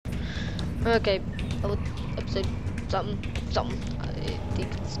Okay, episode something. I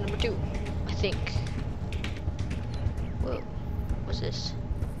think it's number 2. I think. Whoa, what's this?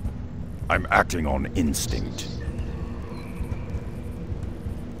 I'm acting on instinct.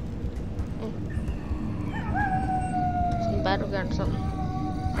 Some battleground or something.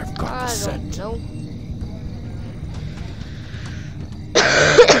 I've got the scent. I don't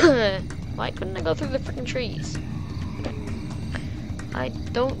know. Why couldn't I go through the freaking trees? I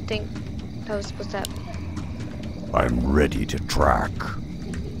don't think that was supposed to happen. I'm ready to track.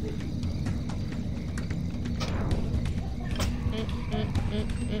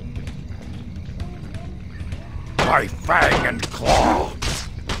 My fang and claw.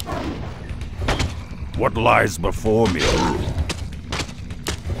 What lies before me?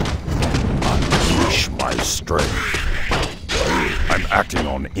 Unleash my strength. I'm acting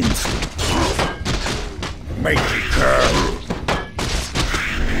on instinct. Mangy cur.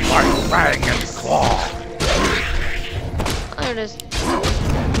 My fang and claw. There it is.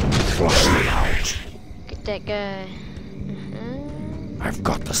 Flush them out. Get that guy. I've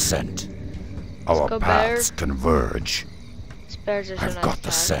got the scent. Our go, paths bear. converge. These bears are so I've nice got to the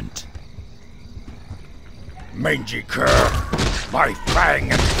have. scent. Mangy cur, my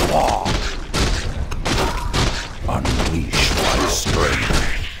fang and claw. Unleash my strength.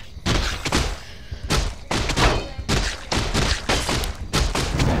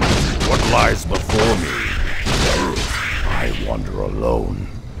 What lies before me? I wander alone.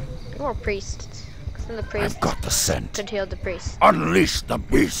 You're a priest. Because then the priest I've got the scent. could heal the priest. Unleash the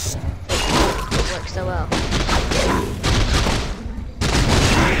beast. It works so well.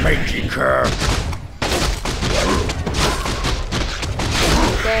 Mangy cur,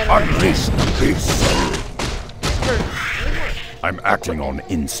 Dead. unleash the beast. I'm acting on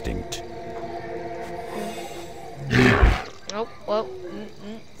instinct. Oh, whoa.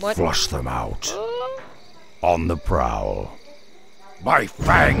 What? Flush them out. On the prowl. My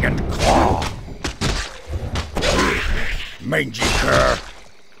fang and claw. Mangy cur.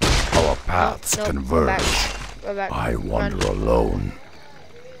 Our paths Nope, converge. Go back. I wander Run. alone.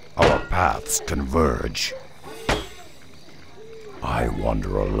 Our paths converge. I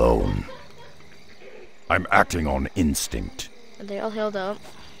wander alone. I'm acting on instinct. Are they all healed up?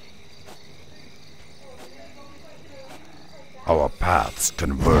 Our paths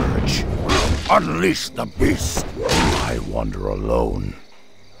converge. Unleash the beast. I wander alone.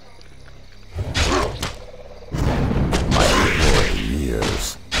 My glory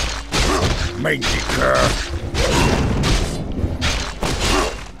nears. Mangy cur.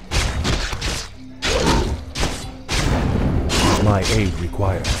 Is my aid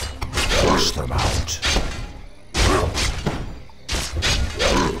required? Flush them out.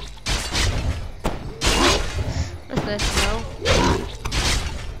 That's nice to know.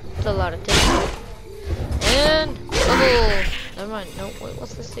 It's a lot of tape. And bubble. Never mind. No, wait,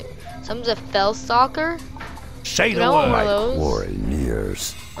 what's this thing? Someone's a fell stalker? Say You the know one of word. those? Glory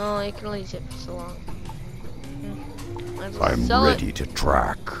nears. Oh, you can only use it for so long. Might as well I'm sell ready to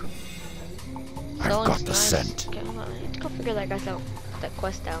track. I've Selling's got the nice. scent. Okay, hold on. I need to go figure that guy's out. That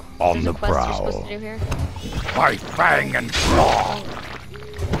quest out. On There's the a quest you're prowl. supposed to do here. My fang and claw.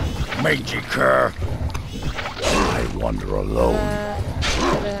 Mangy cur. I wander alone.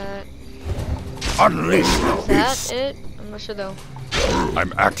 Unleash Is the that beast. it? I'm not sure though.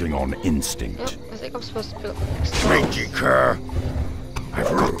 I'm acting on instinct. Yep, I think I'm supposed to build Mangy cur. I've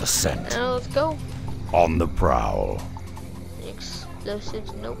got the scent. Now let's go. On the prowl.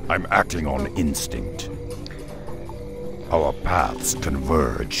 Explosives, nope. I'm acting on instinct. Our paths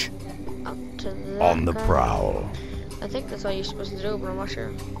converge. Up to that On the guy. prowl. I think that's all you're supposed to do, but I'm not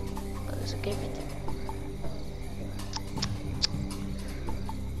sure. There's a game in there.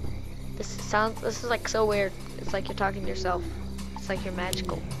 This is like so weird. It's like you're talking to yourself. It's like you're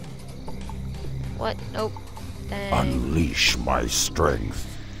magical. What? Nope. Dang. Unleash my strength.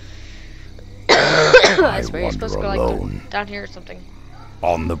 I swear you're supposed to go alone. like down here or something.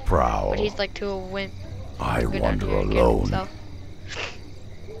 On the prowl. But he's like too wimp. I Go down wander here and get alone. himself.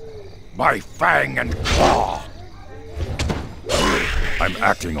 My fang and claw. I'm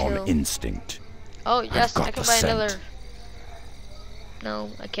acting on Kill. instinct. Oh yes, got I can the buy scent. another. No,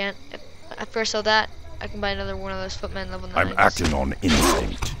 I can't. After I sell that, I can buy another one of those footmen level 9s. I'm acting on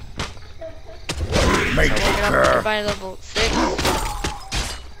instinct. So Make we'll get up cur. to buy level 6.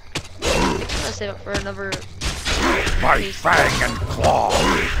 I'm gonna save up for another. My piece. fang and claw.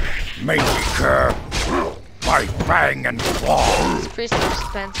 Make cur. My fang and claw. It's pretty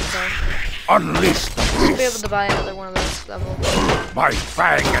expensive though. Unleash the I'll be able beast. to buy another one of those level. My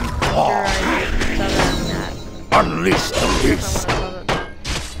fang and After claw. I sell that and that. Unleash the If I beast. want to sell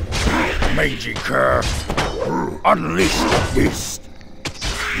it. Mangy cur. Unleash the beast.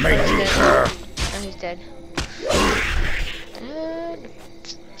 Mangy cur. And he's dead.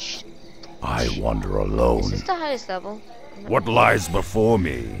 I wander Is alone. this the highest level? What lies before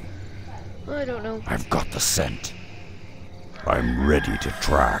me? I don't know. I've got the scent. I'm ready to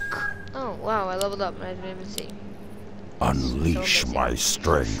track. Oh, wow, I leveled up and I didn't even see. Unleash my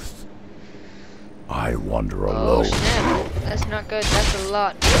strength. I wander Oh, alone. snap. That's not good. That's a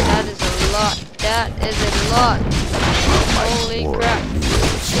lot. That is a lot. That is a lot. Holy crap.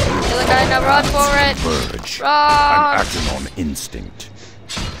 Kill the guy, now run for it. Converge. Run! I'm acting on instinct.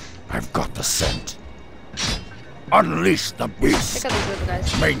 I've got the scent. Unleash the beast. Check out these little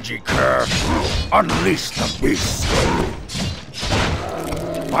guys. Mangy cur. Unleash the beast.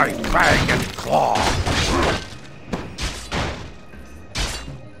 My fang and claw.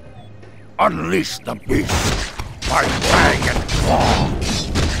 Unleash the beast. My fang and claw.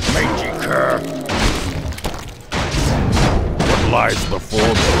 Mangy cur. What lies before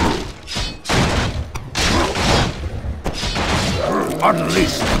me?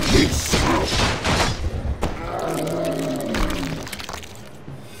 Unleash the beast.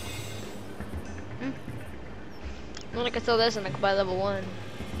 Well, I can sell this and I can buy level 1.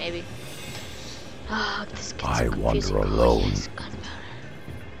 Maybe. Ah, this gets I so confusing. wander Oh, alone. yes, gunpowder.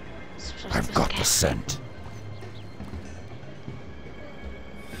 I've got the scent.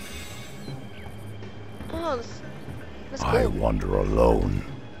 Oh, that's I cool. wander alone.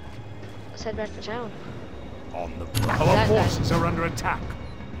 Let's head back to town. On the That Our guy. forces are under attack.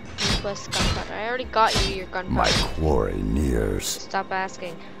 Request gunpowder. I already got you your gunpowder. My quarry nears. Stop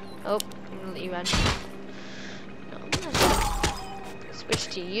asking. Oh, I'm gonna let you run. No, I'm gonna switch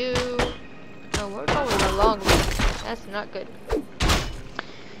to you. Oh, we're going the long way. That's not good.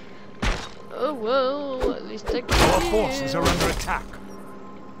 Oh, well, at least I can Our forces are under attack.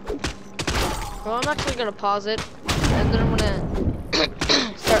 Well, I'm actually gonna pause it, and then I'm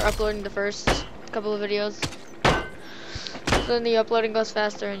gonna start uploading the first couple of videos. So then the uploading goes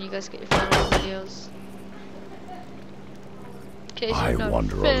faster, and you guys get your final videos. In case I you're not a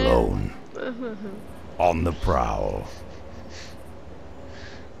wander fan. alone. On the prowl.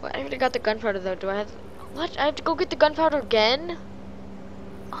 Well, I already got the gunpowder though. Do I have? What? I have to go get the gunpowder again?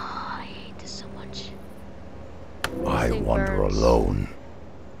 Oh, I hate this so much. I thing wander burns. alone.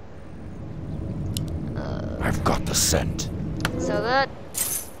 I've got the scent. So that.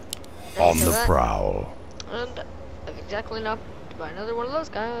 On so the that, prowl. And I've exactly enough to buy another one of those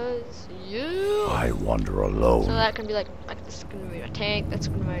guys. Yeah. I wander alone. So that can be like this is gonna be my tank. That's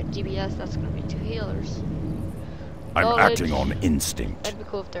gonna be my DBS. That's gonna be 2 healers. I'm knowledge. acting on instinct. That'd be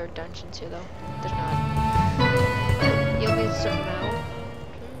cool if there are dungeons here though. There's not. You'll be a certain amount.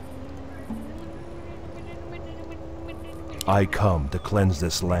 I come to cleanse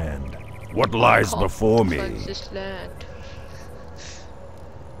this land. What lies before me? Cleanse this land.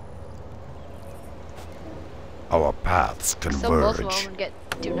 Our paths So both of them converge. would get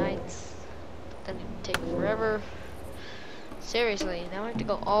 2 nights. Then it'd take forever. Seriously, now I have to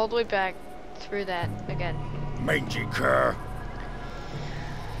go all the way back through that again. Mangy cur.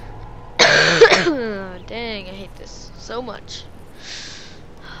 Dang, I hate this so much.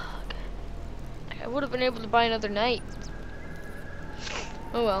 Okay. I would have been able to buy another night.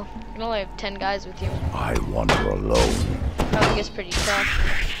 Oh well, you can only have 10 guys with you. I wander alone. Probably gets pretty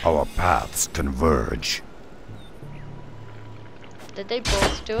tough. Our paths converge. Did they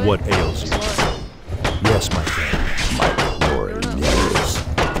both do it? What ails Just you? one. Yes, my friend. My quarry nears.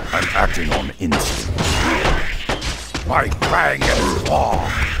 I'm acting on instinct. My fang and claw.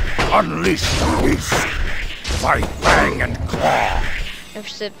 Unleash the beast. My fang and claw. I've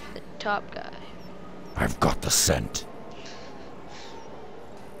said the top guy. I've got the scent.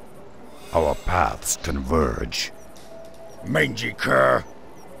 Our paths converge. Mangy cur.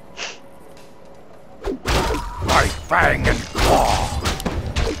 My fang and claw.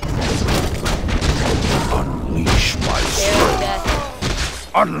 Unleash my There, strength.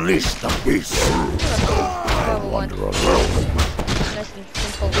 death. Unleash the beast. I Level 1. wander alone. Nice and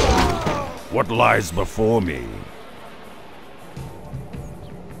simple. What lies before me?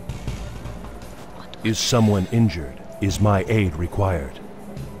 Is someone injured? Is my aid required?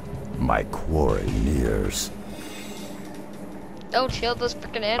 My quarry nears. Don't kill those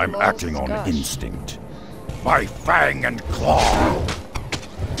freaking animals. I'm acting on Gosh. instinct. My fang and claw.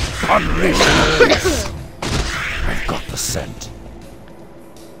 Unleash the beast. I've got the scent.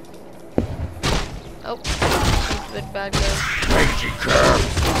 Oh, he's a bit bad guy. Mangy cur.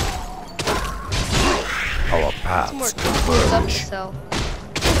 Our Some more paths stuff to converge. sell.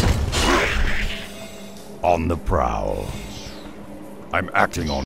 On the prowl. I'm acting on